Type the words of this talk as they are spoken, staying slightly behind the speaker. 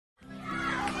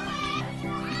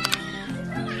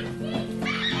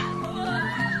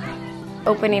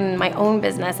Opening my own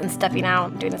business and stepping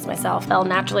out and doing this myself fell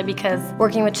naturally because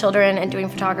working with children and doing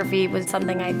photography was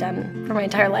something I'd done for my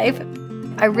entire life.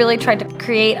 I really tried to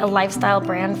create a lifestyle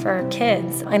brand for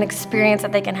kids, an experience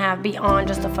that they can have beyond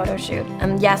just a photo shoot.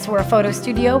 And yes, we're a photo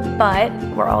studio, but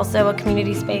we're also a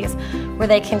community space where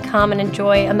they can come and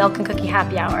enjoy a milk and cookie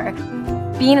happy hour.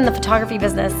 Being in the photography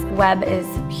business, web is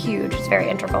huge. It's very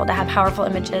integral to have powerful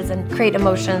images and create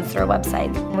emotions through a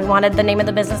website. We wanted the name of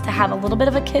the business to have a little bit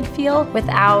of a kid feel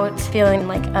without feeling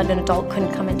like an adult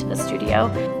couldn't come into the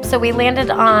studio. So we landed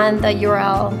on the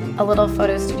URL,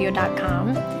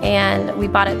 alittle.photostudio.com, and we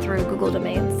bought it through Google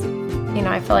Domains. You know,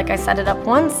 I feel like I set it up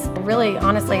once. I really,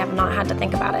 honestly, have not had to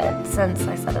think about it since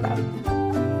I set it up.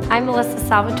 I'm Melissa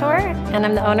Salvatore, and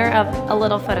I'm the owner of A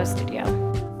Little Photo Studio.